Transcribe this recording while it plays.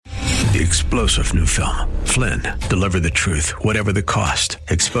The explosive new film, Flynn, deliver the truth, whatever the cost,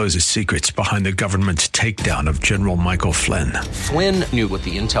 exposes secrets behind the government's takedown of General Michael Flynn. Flynn knew what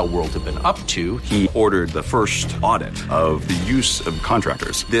the intel world had been up to. He ordered the first audit of the use of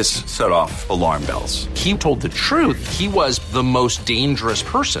contractors. This set off alarm bells. He told the truth. He was the most dangerous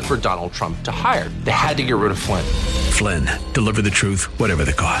person for Donald Trump to hire. They had to get rid of Flynn. Flynn, deliver the truth, whatever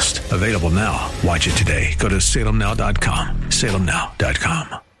the cost. Available now. Watch it today. Go to salemnow.com.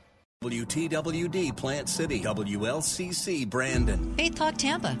 salemnow.com. WTWD Plant City, WLCC Brandon. Faith Talk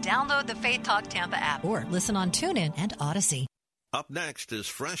Tampa. Download the Faith Talk Tampa app or listen on TuneIn and Odyssey. Up next is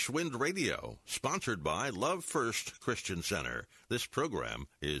Fresh Wind Radio, sponsored by Love First Christian Center. This program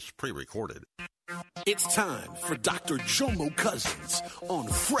is pre-recorded. It's time for Dr. Jomo Cousins on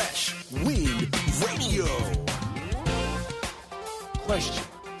Fresh Wind Radio. Question: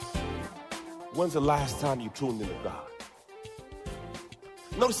 when's the last time you tuned into God?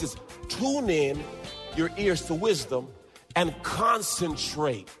 Notice this: tune in your ears to wisdom and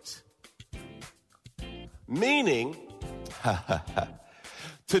concentrate. Meaning,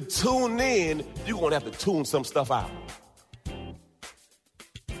 to tune in, you're going to have to tune some stuff out.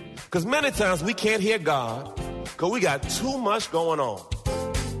 Because many times we can't hear God because we got too much going on.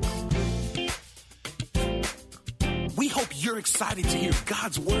 We hope you're excited to hear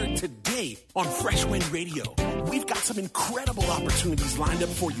God's word today on Fresh Wind Radio. We've got some incredible opportunities lined up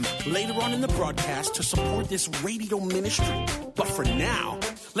for you later on in the broadcast to support this radio ministry. But for now,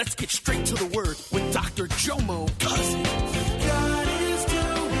 let's get straight to the word with Dr. Jomo Cousins. God is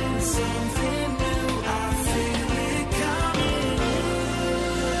doing something new. I feel it coming.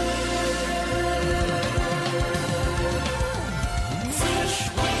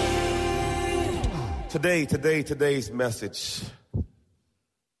 Today's message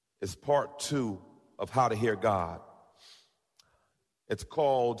is part 2 of how to hear God. It's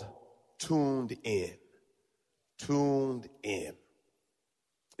called Tuned In. Tuned In.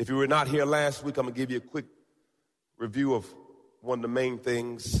 If you were not here last week, I'm going to give you a quick review of one of the main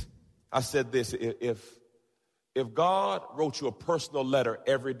things. I said this: if God wrote you a personal letter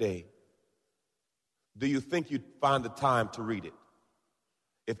every day, do you think you'd find the time to read it?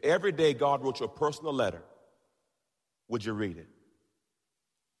 If every day God wrote you a personal letter, would you read it?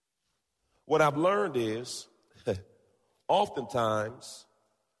 What I've learned is, oftentimes,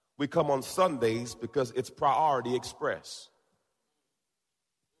 we come on Sundays because it's Priority Express.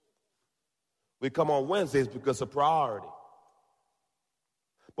 We come on Wednesdays because of priority.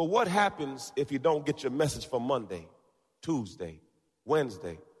 But what happens if you don't get your message for Monday, Tuesday,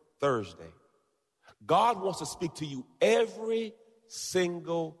 Wednesday, Thursday? God wants to speak to you every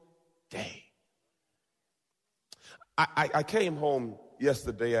single day. I came home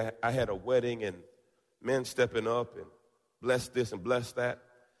yesterday. I had a wedding and men stepping up and bless this and bless that.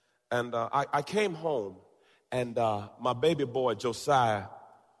 And I came home and my baby boy Josiah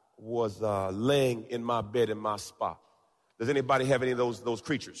was laying in my bed in my spot. Does anybody have any of those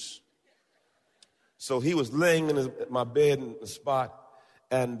creatures? So he was laying in my bed in the spot,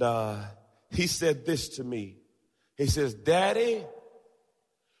 and he said this to me. He says, "Daddy,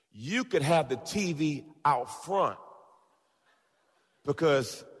 you could have the TV out front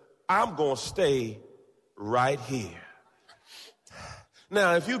because I'm going to stay right here."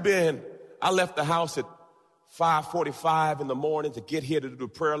 Now, if you've been, I left the house at 5:45 in the morning to get here to do the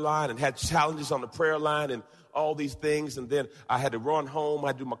prayer line and had challenges on the prayer line and all these things. And then I had to run home. I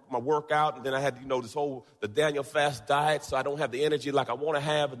had to do my workout. And then I had, the Daniel fast diet. So I don't have the energy like I want to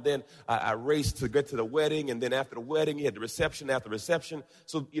have. And then I raced to get to the wedding. And then after the wedding, you had the reception after reception.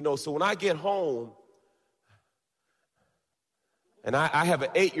 So, so when I get home and I have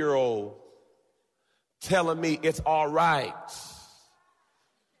an 8-year-old telling me it's all right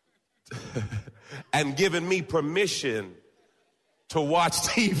and giving me permission to watch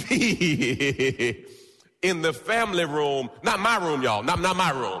TV in the family room. Not my room, y'all. Not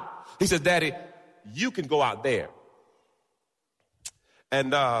my room. He says, "Daddy, you can go out there."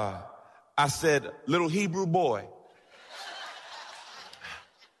 And I said, "Little Hebrew boy,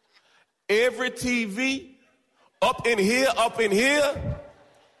 every TV up in here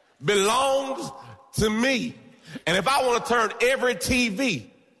belongs to me. And if I want to turn every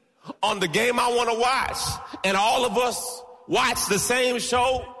TV on the game I want to watch, and all of us watch the same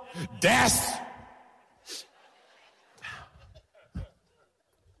show, that's..."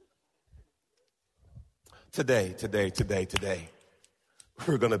 Today,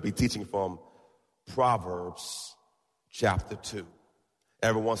 we're going to be teaching from Proverbs chapter 2.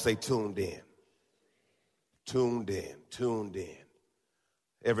 Everyone say tuned in. Tuned in, tuned in.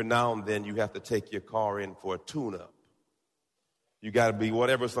 Every now and then you have to take your car in for a tune-up. You got to be,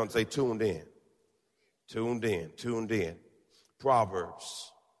 whatever son say, tuned in. Tuned in, tuned in.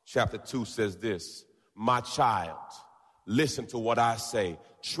 Proverbs chapter 2 says this, my child, listen to what I say.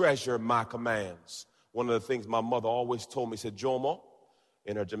 Treasure my commands. One of the things my mother always told me, said, Jomo,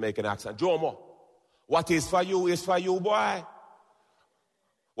 in her Jamaican accent, Jomo, what is for you, boy.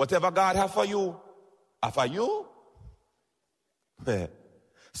 Whatever God has for you, are for you.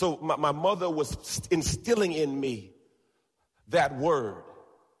 So my mother was instilling in me that word.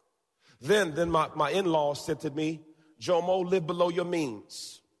 Then my in-laws said to me, Jomo, live below your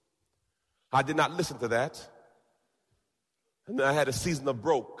means. I did not listen to that. And then I had a season of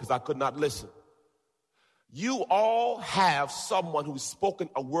broke because I could not listen. You all have someone who's spoken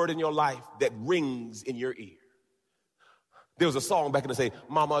a word in your life that rings in your ear. There was a song back in the day,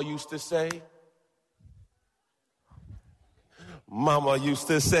 Mama used to say, Mama used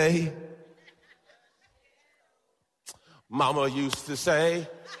to say, Mama used to say.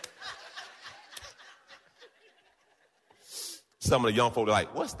 Some of the young folk are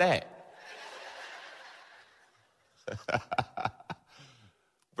like, what's that?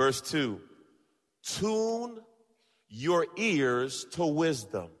 Verse 2, tune your ears to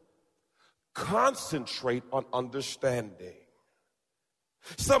wisdom. Concentrate on understanding.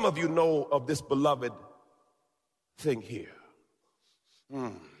 Some of you know of this beloved thing here.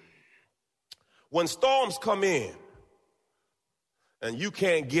 When storms come in and you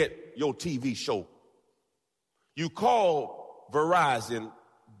can't get your TV show, you call Verizon,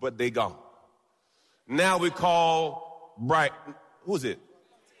 but they gone. Now we call who's it?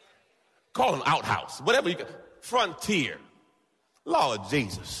 Call them Outhouse, whatever you can. Frontier. Lord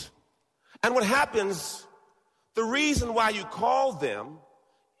Jesus. And what happens, the reason why you call them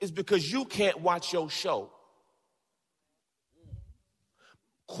is because you can't watch your show.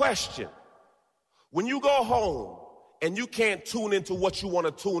 Question. When you go home and you can't tune into what you want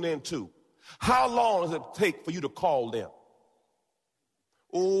to tune into, how long does it take for you to call them?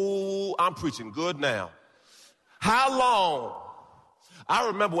 Oh, I'm preaching good now. How long? I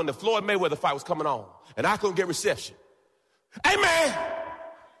remember when the Floyd Mayweather fight was coming on and I couldn't get reception. Hey man,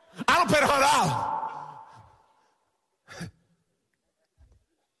 I don't pay the $100.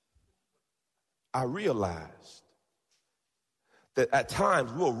 I realized that at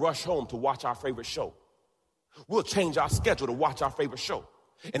times we'll rush home to watch our favorite show. We'll change our schedule to watch our favorite show.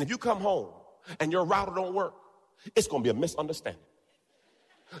 And if you come home and your router don't work, it's going to be a misunderstanding.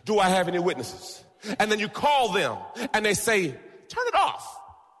 Do I have any witnesses? And then you call them and they say, turn it off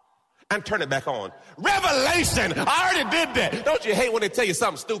and turn it back on. Revelation. I already did that. Don't you hate when they tell you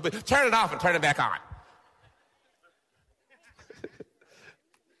something stupid? Turn it off and turn it back on.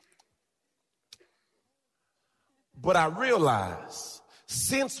 But I realize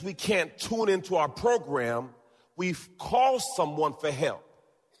since we can't tune into our program, we've called someone for help.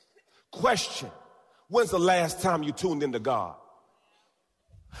 Question, when's the last time you tuned into God?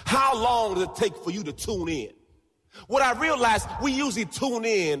 How long does it take for you to tune in? What I realized, we usually tune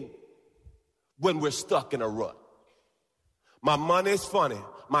in when we're stuck in a rut. My money is funny.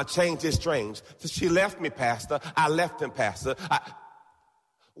 My change is strange. So she left me, Pastor. I left him, Pastor.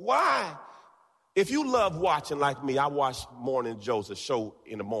 Why? If you love watching like me, I watch Morning Joe's a show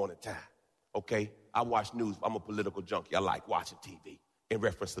in the morning time, okay? I watch news. I'm a political junkie. I like watching TV in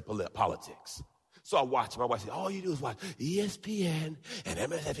reference to politics. So I watch him. My wife said, all you do is watch ESPN and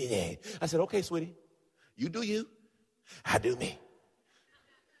MSNBC. I said, okay, sweetie, you do you. I do me.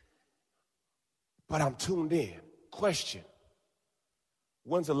 But I'm tuned in. Question,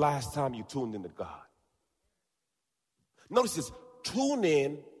 when's the last time you tuned into God? Notice this, tune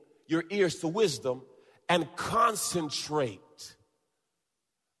in your ears to wisdom and concentrate.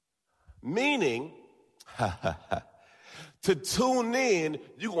 Meaning, to tune in,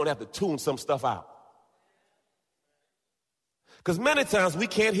 you're going to have to tune some stuff out. Because many times we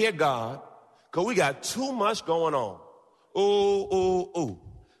can't hear God because we got too much going on. Ooh.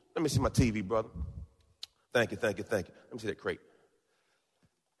 Let me see my TV, brother. Thank you. Let me see that crate.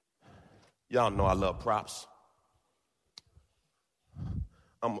 Y'all know I love props.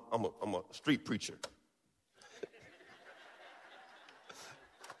 I'm a street preacher.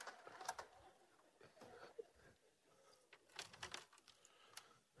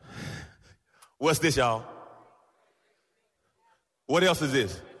 What's this, y'all? What else is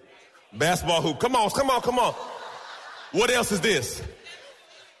this? Basketball hoop. Come on. What else is this?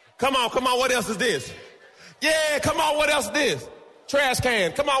 Come on, what else is this? Yeah, come on, what else is this? Trash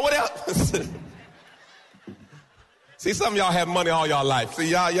can. Come on, what else? See, some of y'all have money all y'all life. See,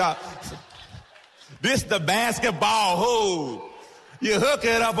 y'all. This the basketball hoop. You hook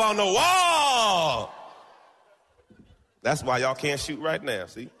it up on the wall. That's why y'all can't shoot right now,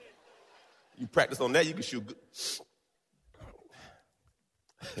 see? You practice on that, you can shoot good.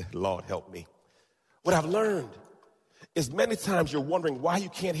 Lord help me. What I've learned is many times you're wondering why you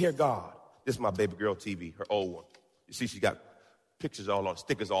can't hear God. This is my baby girl TV, her old one. You see, she got pictures all on,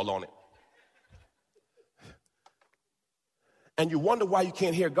 stickers all on it. And you wonder why you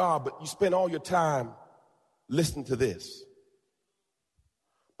can't hear God, but you spend all your time listening to this.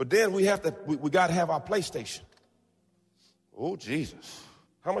 But then we got to have our PlayStation. Oh, Jesus.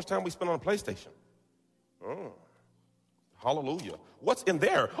 How much time we spend on a PlayStation? Oh, hallelujah. What's in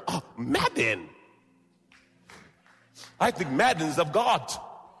there? Oh, Madden. I think Madden is of God.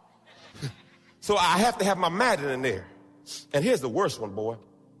 So I have to have my Madden in there. And here's the worst one, boy.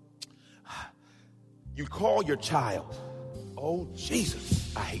 You call your child. Oh,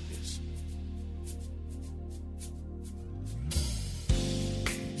 Jesus, I hate this.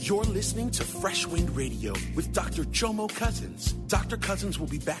 You're listening to Fresh Wind Radio with Dr. Jomo Cousins. Dr. Cousins will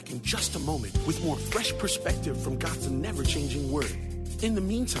be back in just a moment with more fresh perspective from God's never-changing word. In the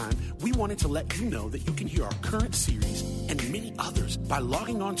meantime, we wanted to let you know that you can hear our current series and many others by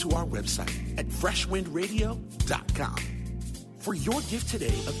logging on to our website at freshwindradio.com. For your gift today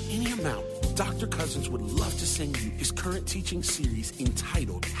of any amount, Dr. Cousins would love to send you his current teaching series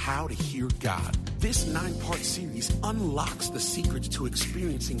entitled How to Hear God. This 9-part series unlocks the secrets to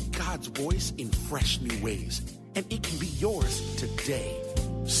experiencing God's voice in fresh new ways, and it can be yours today.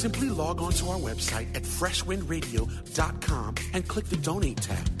 Simply log on to our website at freshwindradio.com and click the Donate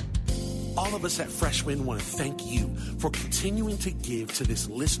tab. All of us at Freshwind want to thank you for continuing to give to this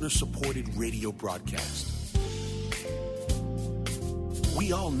listener-supported radio broadcast.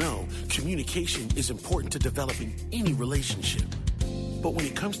 We all know communication is important to developing any relationship. But when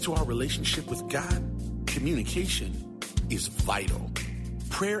it comes to our relationship with God, communication is vital.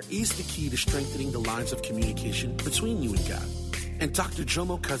 Prayer is the key to strengthening the lines of communication between you and God. And Dr.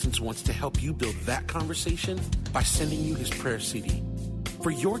 Jomo Cousins wants to help you build that conversation by sending you his prayer CD. For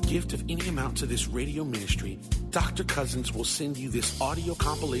your gift of any amount to this radio ministry, Dr. Cousins will send you this audio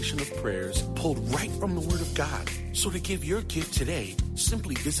compilation of prayers pulled right from the Word of God. So to give your gift today,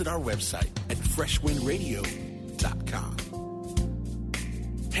 simply visit our website at freshwindradio.com.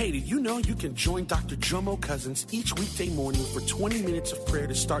 Hey, did you know you can join Dr. Jomo Cousins each weekday morning for 20 minutes of prayer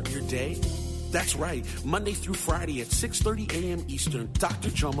to start your day? That's right. Monday through Friday at 6:30 a.m. Eastern, Dr.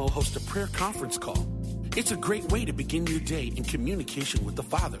 Jomo hosts a prayer conference call. It's a great way to begin your day in communication with the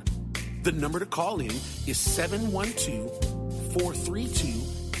Father. The number to call in is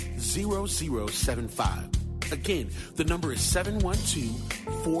 712-432-0075. Again, the number is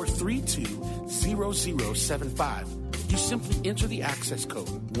 712-432-0075. You simply enter the access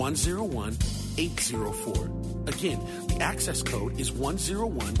code 101804. Again, the access code is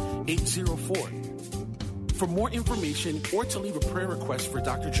 101804. For more information or to leave a prayer request for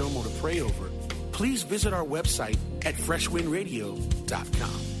Dr. Jomo to pray over, please visit our website at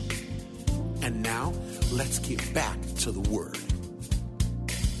freshwindradio.com. And now, let's get back to the Word.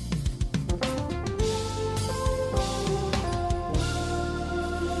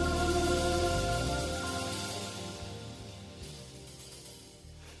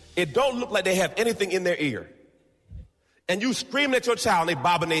 It don't look like they have anything in their ear. And you screaming at your child and they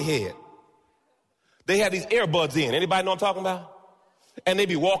bobbing their head. They have these earbuds in. Anybody know what I'm talking about? And they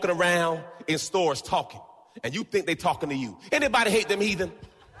be walking around in stores talking. And you think they talking to you. Anybody hate them heathen?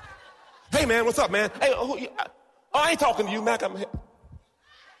 Hey, man, what's up, man? Hey, I ain't talking to you, man.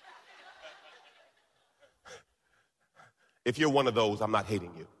 If you're one of those, I'm not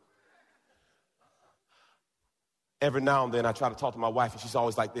hating you. Every now and then I try to talk to my wife, and she's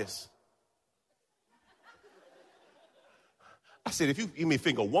always like this. I said, if you give me a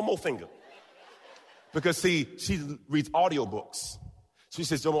finger, one more finger. Because, see, she reads audiobooks. She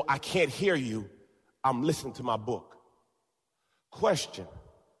says, Jomo, I can't hear you. I'm listening to my book. Question.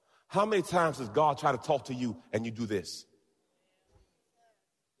 How many times does God try to talk to you and you do this?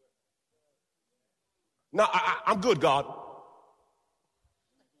 No, I'm good, God.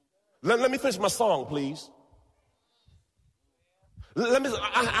 Let me finish my song, please.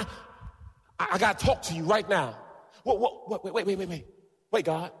 I got to talk to you right now. Wait,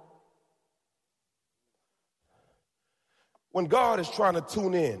 God. When God is trying to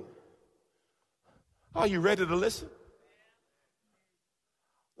tune in, are you ready to listen?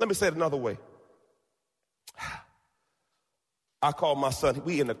 Let me say it another way. I call my son,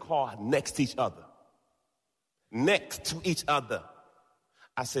 we in the car next to each other. Next to each other.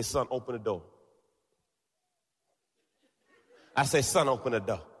 I say, son, open the door. I say, son, open the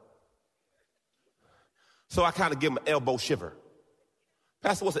door. So I kind of give him an elbow shiver.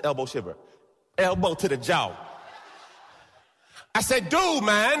 Pastor, what's an elbow shiver? Elbow to the jaw. I said, dude,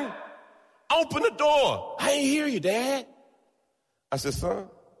 man, open the door. I ain't hear you, Dad. I said, son,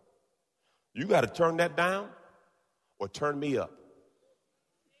 you got to turn that down or turn me up.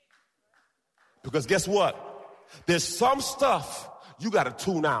 Because guess what? There's some stuff you got to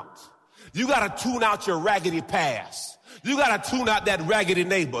tune out. You got to tune out your raggedy past. You got to tune out that raggedy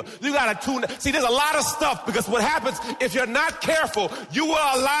neighbor. You got to tune. See, there's a lot of stuff, because what happens if you're not careful, you will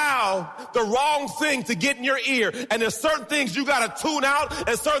allow the wrong thing to get in your ear. And there's certain things you got to tune out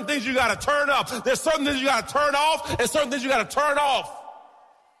and certain things you got to turn up. There's certain things you got to turn off and certain things you got to turn off.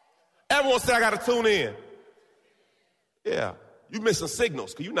 Everyone say, I got to tune in. Yeah, you missing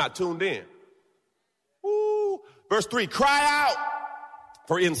signals because you're not tuned in. Ooh. Verse 3, cry out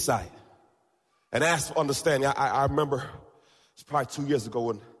for insight and ask for understanding. I remember it's probably 2 years ago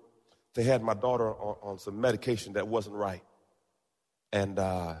when they had my daughter on some medication that wasn't right. And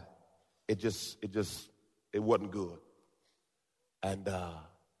it wasn't good. And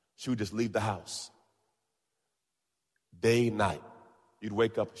she would just leave the house. Day, night. You'd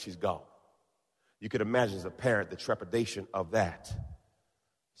wake up and she's gone. You could imagine as a parent the trepidation of that.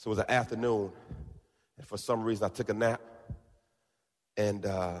 So it was an afternoon, and for some reason I took a nap, and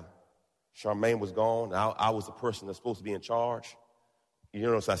Charmaine was gone. I was the person that's supposed to be in charge. You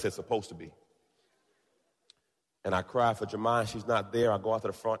notice I said supposed to be. And I cried for Jemima. She's not there. I go out to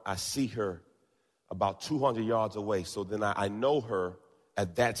the front. I see her about 200 yards away. So then I know her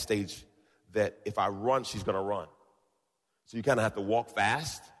at that stage that if I run, she's going to run. So you kind of have to walk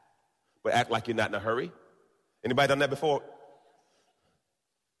fast, but act like you're not in a hurry. Anybody done that before?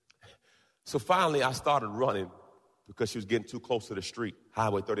 So finally, I started running because she was getting too close to the street,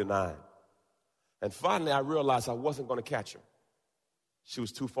 Highway 39. And finally, I realized I wasn't going to catch her. She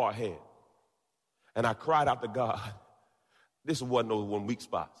was too far ahead. And I cried out to God. This wasn't no one weak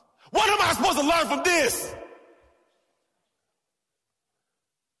spots. What am I supposed to learn from this?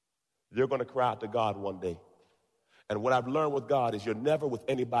 You're going to cry out to God one day. And what I've learned with God is you're never with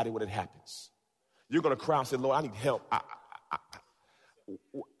anybody when it happens. You're going to cry and say, Lord, I need help.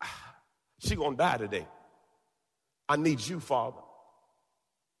 She's going to die today. I need you, Father.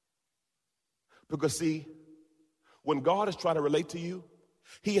 Because see, when God is trying to relate to you,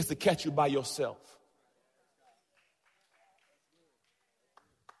 he has to catch you by yourself.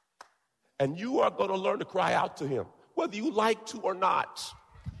 And you are going to learn to cry out to him, whether you like to or not.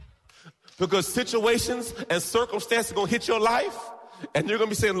 Because situations and circumstances are going to hit your life, and you're going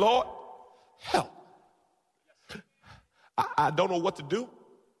to be saying, Lord, help. I don't know what to do.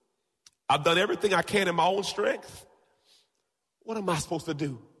 I've done everything I can in my own strength. What am I supposed to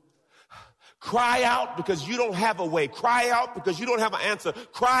do? Cry out because you don't have a way. Cry out because you don't have an answer.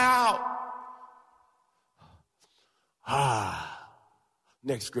 Cry out.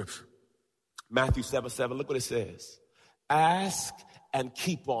 Next scripture. Matthew 7:7. Look what it says. Ask and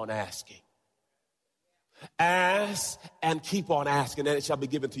keep on asking. Ask and keep on asking, and it shall be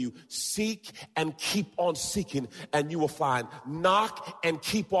given to you. Seek and keep on seeking, and you will find. Knock and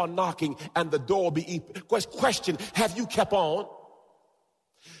keep on knocking, and the door will be open. Question, have you kept on?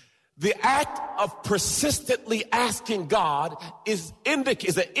 The act of persistently asking God is an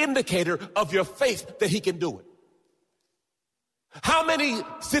indicator of your faith that he can do it. How many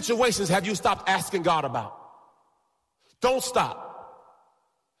situations have you stopped asking God about? Don't stop.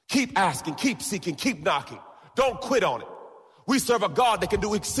 Keep asking, keep seeking, keep knocking. Don't quit on it. We serve a God that can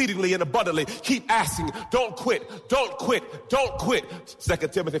do exceedingly and abundantly. Keep asking. Don't quit. Don't quit. Don't quit.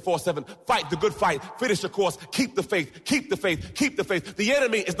 2 Timothy 4:7. Fight the good fight. Finish the course. Keep the faith. Keep the faith. Keep the faith. The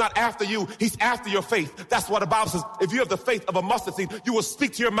enemy is not after you. He's after your faith. That's what the Bible says. If you have the faith of a mustard seed, you will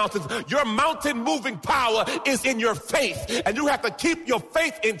speak to your mountains. Your mountain moving power is in your faith. And you have to keep your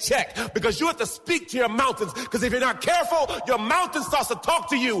faith in check because you have to speak to your mountains. Because if you're not careful, your mountain starts to talk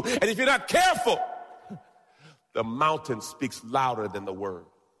to you. And if you're not careful, the mountain speaks louder than the word.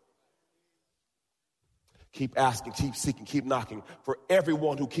 Keep asking, keep seeking, keep knocking. For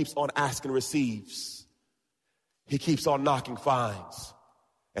everyone who keeps on asking receives. He keeps on knocking finds.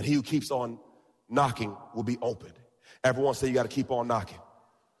 And he who keeps on knocking will be opened. Everyone say you got to keep on knocking.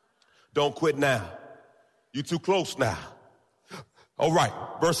 Don't quit now. You're too close now. All right,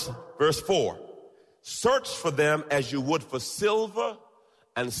 verse 4. Search for them as you would for silver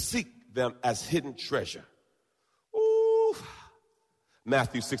and seek them as hidden treasure.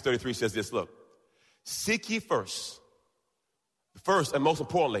 Matthew 6:33 says this, look, seek ye first and most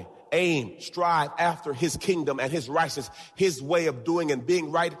importantly, aim, strive after his kingdom and his righteousness, his way of doing and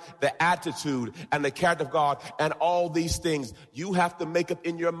being right, the attitude and the character of God and all these things. You have to make up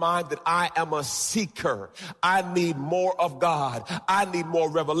in your mind that I am a seeker. I need more of God. I need more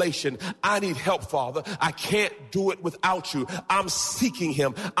revelation. I need help, Father. I can't do it without you. I'm seeking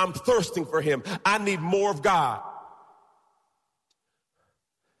him. I'm thirsting for him. I need more of God.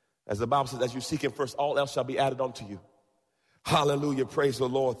 As the Bible says, as you seek him first, all else shall be added unto you. Hallelujah. Praise the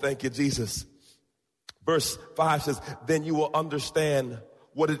Lord. Thank you, Jesus. Verse 5 says, then you will understand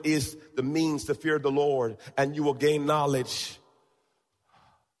what it is, the means to fear the Lord, and you will gain knowledge.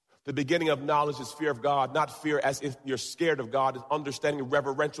 The beginning of knowledge is fear of God, not fear as if you're scared of God. It's understanding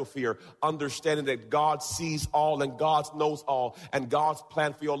reverential fear, understanding that God sees all and God knows all, and God's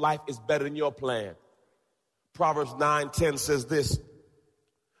plan for your life is better than your plan. Proverbs 9:10 says this,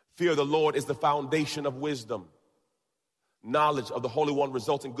 fear of the Lord is the foundation of wisdom. Knowledge of the Holy One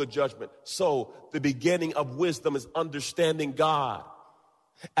results in good judgment. So the beginning of wisdom is understanding God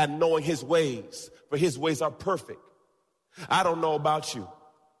and knowing his ways, for his ways are perfect. I don't know about you,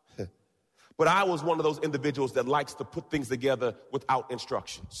 but I was one of those individuals that likes to put things together without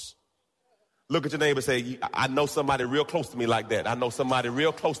instructions. Look at your neighbor and say, I know somebody real close to me like that. I know somebody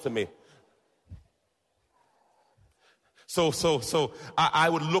real close to me. So I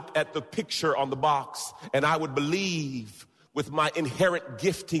would look at the picture on the box and I would believe with my inherent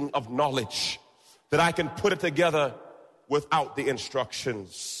gifting of knowledge that I can put it together without the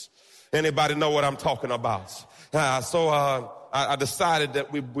instructions. Anybody know what I'm talking about? I decided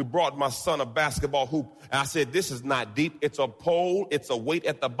that we brought my son a basketball hoop, and I said, this is not deep. It's a pole, it's a weight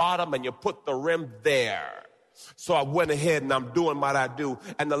at the bottom, and you put the rim there. So I went ahead and I'm doing what I do,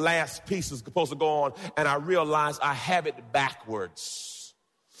 and the last piece is supposed to go on, and I realized I have it backwards.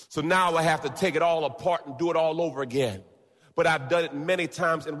 So now I have to take it all apart and do it all over again. But I've done it many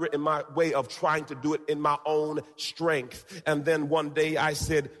times in my way of trying to do it in my own strength. And then one day I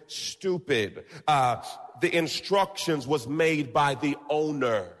said, stupid. The instructions was made by the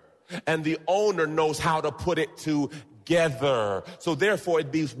owner, and the owner knows how to put it together. So therefore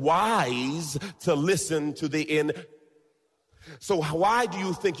it'd be wise to listen to the So why do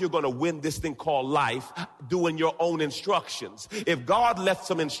you think you're going to win this thing called life doing your own instructions? If God left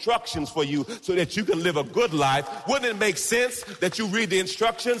some instructions for you so that you can live a good life, wouldn't it make sense that you read the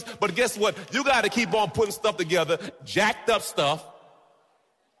instructions? But guess what? You got to keep on putting stuff together, jacked up stuff.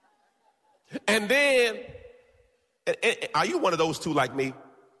 And then, are you one of those two like me?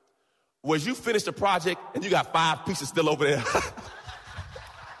 Where you finish the project and you got 5 pieces still over there?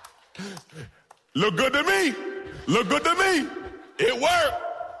 Look good to me. Look good to me. It worked.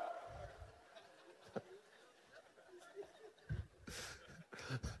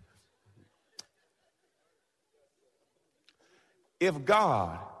 If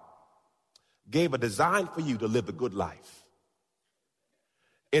God gave a design for you to live a good life,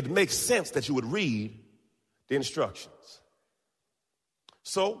 it makes sense that you would read the instructions.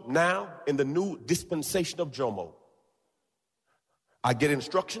 So now in the new dispensation of Jomo, I get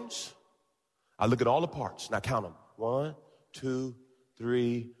instructions. I look at all the parts and I count them. 1, 2,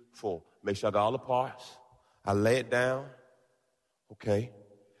 3, 4. Make sure I got all the parts. I lay it down. Okay.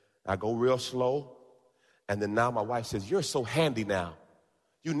 I go real slow. And then now my wife says, you're so handy now.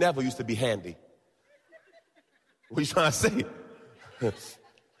 You never used to be handy. What are you trying to say?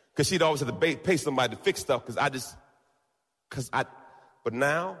 Because she'd always have to pay somebody to fix stuff but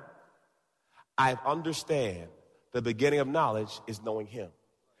now I understand the beginning of knowledge is knowing him.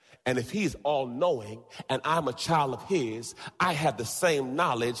 And if he's all-knowing and I'm a child of his, I have the same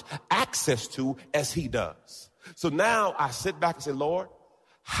knowledge, access to as he does. So now I sit back and say, Lord,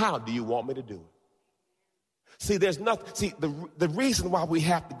 how do you want me to do it? See, there's nothing. See, the reason why we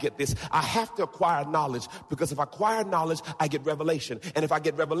have to get this, I have to acquire knowledge, because if I acquire knowledge, I get revelation. And if I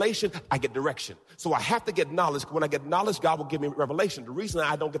get revelation, I get direction. So I have to get knowledge. When I get knowledge, God will give me revelation. The reason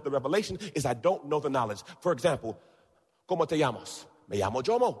I don't get the revelation is I don't know the knowledge. For example, ¿Cómo te llamas? Me llamo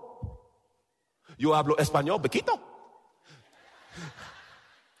Jomo. Yo hablo español, Bequito.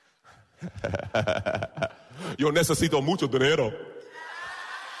 Yo necesito mucho dinero.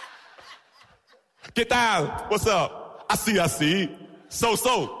 ¿Qué tal? What's up? Así. So.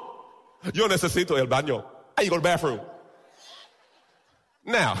 Yo necesito el baño. I go to the bathroom.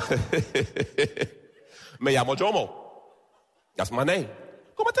 Now, me llamo Jomo. That's my name.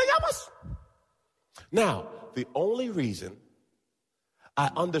 ¿Cómo te llamas? Now, the only reason I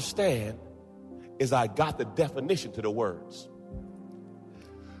understand is I got the definition to the words.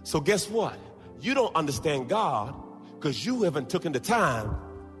 So guess what? You don't understand God because you haven't taken the time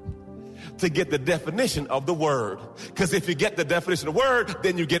to get the definition of the word. Because if you get the definition of the word,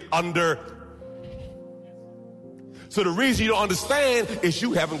 then you get under. So the reason you don't understand is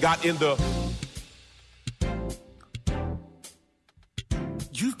you haven't got in the.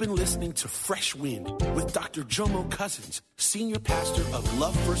 You've been listening to Fresh Wind with Dr. Jomo Cousins, Senior Pastor of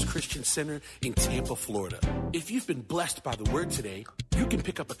Love First Christian Center in Tampa, Florida. If you've been blessed by the word today, you can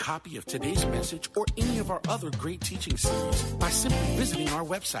pick up a copy of today's message or any of our other great teaching series by simply visiting our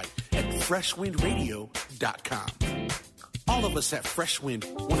website at freshwindradio.com. All of us at Fresh Wind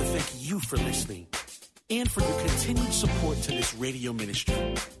want to thank you for listening and for your continued support to this radio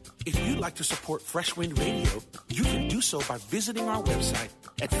ministry. If you'd like to support Fresh Wind Radio, you can do so by visiting our website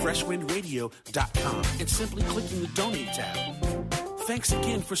at freshwindradio.com and simply clicking the Donate tab. Thanks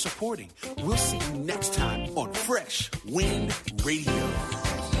again for supporting. We'll see you next time on Fresh Wind Radio.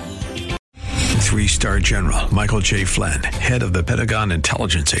 3-star General Michael J. Flynn, head of the Pentagon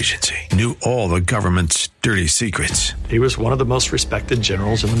Intelligence Agency, knew all the government's dirty secrets. He was one of the most respected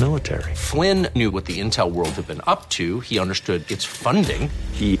generals in the military. Flynn knew what the intel world had been up to. He understood its funding.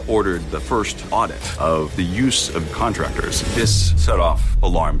 He ordered the first audit of the use of contractors. This set off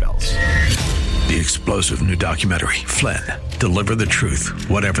alarm bells. The explosive new documentary, Flynn, Deliver the Truth,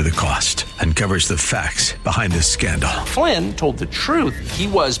 Whatever the Cost, uncovers the facts behind this scandal. Flynn told the truth. He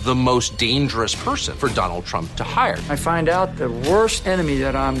was the most dangerous person for Donald Trump to hire. I find out the worst enemy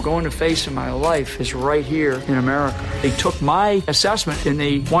that I'm going to face in my life is right here in America. They took my assessment and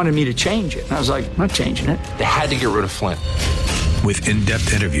they wanted me to change it. And I was like, I'm not changing it. They had to get rid of Flynn. With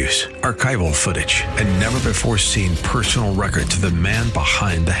in-depth interviews, archival footage, and never-before-seen personal records of the man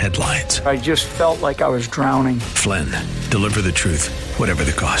behind the headlines. I just felt like I was drowning. Flynn, Deliver the Truth, Whatever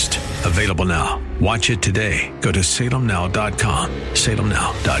the Cost. Available now. Watch it today. Go to salemnow.com.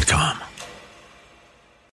 salemnow.com.